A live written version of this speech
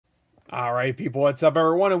Alright people, what's up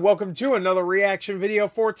everyone, and welcome to another reaction video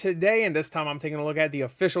for today. And this time I'm taking a look at the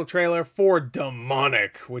official trailer for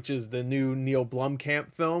Demonic, which is the new Neil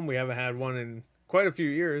Blomkamp film. We haven't had one in quite a few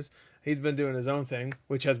years. He's been doing his own thing,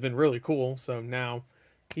 which has been really cool. So now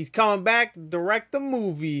he's coming back, direct the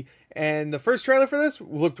movie. And the first trailer for this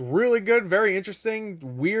looked really good, very interesting,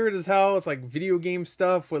 weird as hell. It's like video game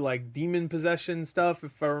stuff with like demon possession stuff,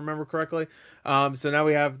 if I remember correctly. So now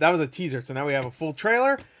we have, that was a teaser, so now we have a full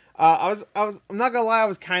trailer. I'm not gonna lie, I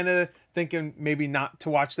was kind of thinking maybe not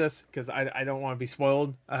to watch this because I don't want to be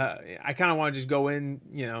spoiled. I kind of want to just go in,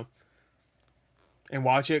 you know, and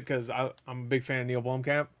watch it because I'm a big fan of Neil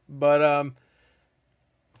Blomkamp. But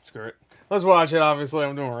screw it, let's watch it. Obviously,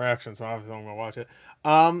 I'm doing a reaction, so obviously I'm gonna watch it.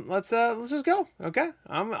 Let's just go. Okay,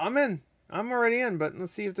 I'm in. I'm already in, but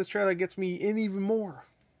let's see if this trailer gets me in even more.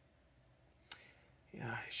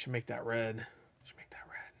 Yeah, I should make that red.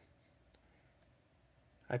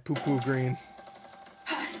 I poo-poo green.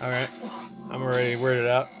 Alright, I'm already weirded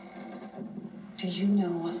out. Do you know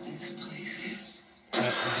what this place is?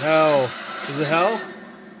 Hell. Is it hell?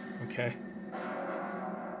 Okay.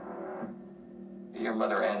 Your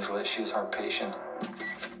mother, Angela, she's our patient.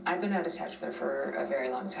 I've been out of touch with her for a very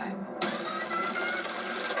long time.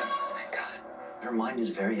 Oh my God. Her mind is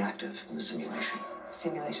very active in the simulation.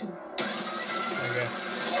 Simulation? Okay.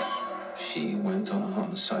 She went on a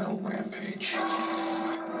homicidal rampage.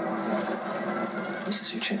 This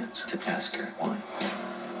is your chance to ask her why.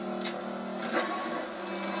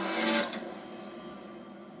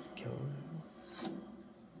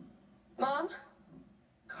 Mom?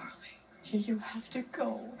 Carly, you have to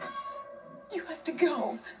go. You have to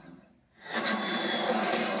go.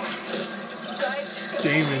 Guys,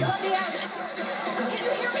 demons.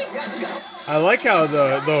 I like how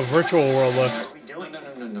the virtual world looks.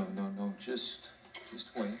 No. Just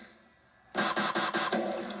wait.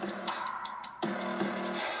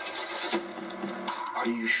 Are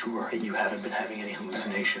you sure that you haven't been having any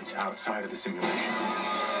hallucinations outside of the simulation?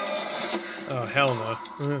 Oh, hell no.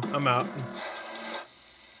 I'm out.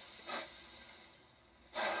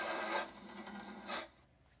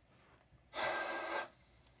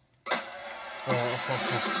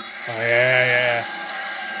 Oh, yeah.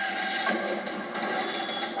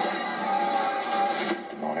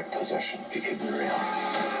 Demonic possession. It could be real.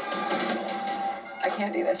 I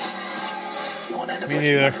can't do this. You want to end up Me like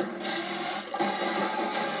neither.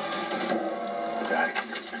 The Vatican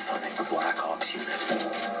has been funding a Black Ops unit.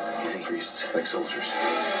 These increased like soldiers.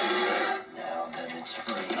 Now that it's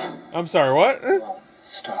free, I'm sorry, what? won't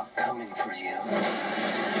stop coming for you.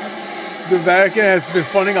 The Vatican has been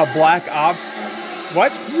funding a Black Ops.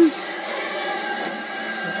 What?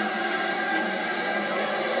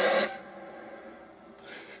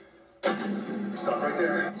 Stop right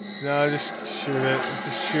there. No, just shoot it.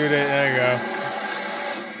 Just shoot it. There you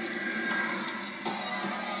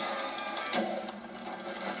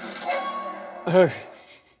go.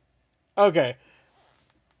 Okay.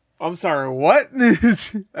 I'm sorry, what? I need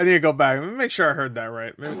to go back. Let me make sure I heard that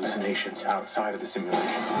right. Maybe. Hallucinations outside of the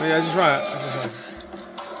simulation. I just want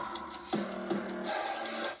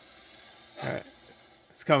Alright.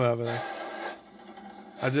 It's coming over there.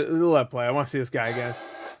 I'll just let it play. I want to see this guy again.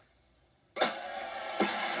 It's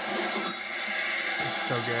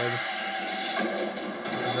so good.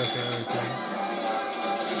 That's the other thing.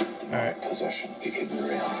 Alright. Possession. It could be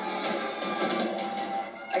real.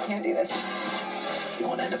 I can't do this. You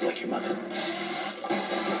want to end up like your mother. The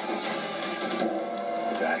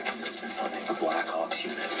Vatican has been funding a Black Ops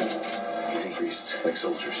unit. These increased like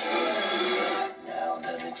soldiers. Now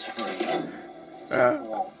that it's free, it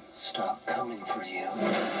won't stop coming for you.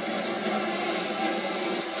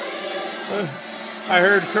 I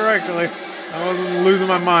heard correctly. I wasn't losing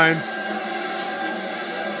my mind.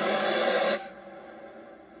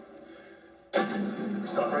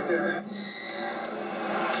 Stop right there.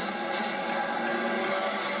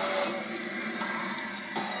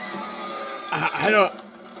 I don't.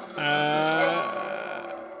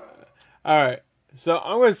 All right. So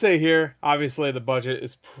I'm gonna say here. Obviously, the budget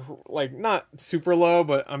is like not super low,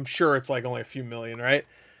 but I'm sure it's like only a few million, right?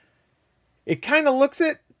 It kind of looks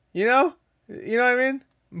it, you know what I mean.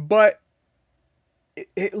 But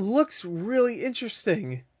it looks really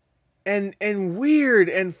interesting, and weird,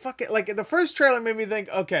 and fucking like the first trailer made me think,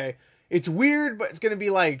 okay, it's weird, but it's gonna be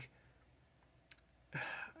like.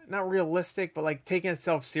 Not realistic, but like taking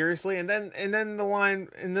itself seriously. And then the line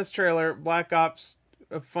in this trailer, Black Ops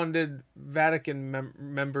funded Vatican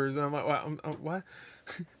members. And I'm like, what?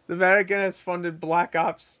 The Vatican has funded Black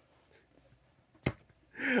Ops.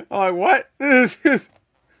 I'm like, what?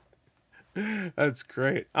 That's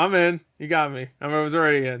great. I'm in. You got me. I was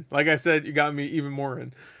already in. Like I said, you got me even more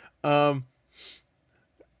in. All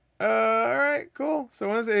right, cool. So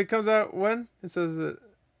when is it? It comes out when? It says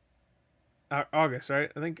August,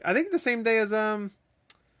 right? I think the same day as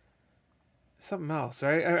something else,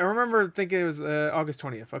 right? I remember thinking it was August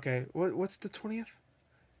 20th. Okay, what's the 20th?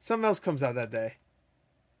 Something else comes out that day.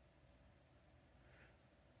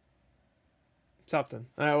 Something.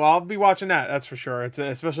 Well, I'll be watching that. That's for sure. It's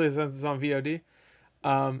especially since it's on VOD,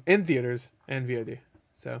 in theaters and VOD.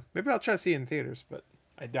 So maybe I'll try to see it in theaters, but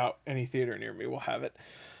I doubt any theater near me will have it.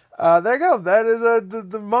 There you go. That is the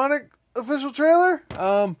demonic official trailer.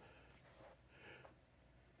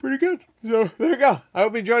 Pretty good. So there you go. I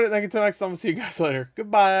hope you enjoyed it. Thank you. Till next time. I'll see you guys later.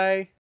 Goodbye.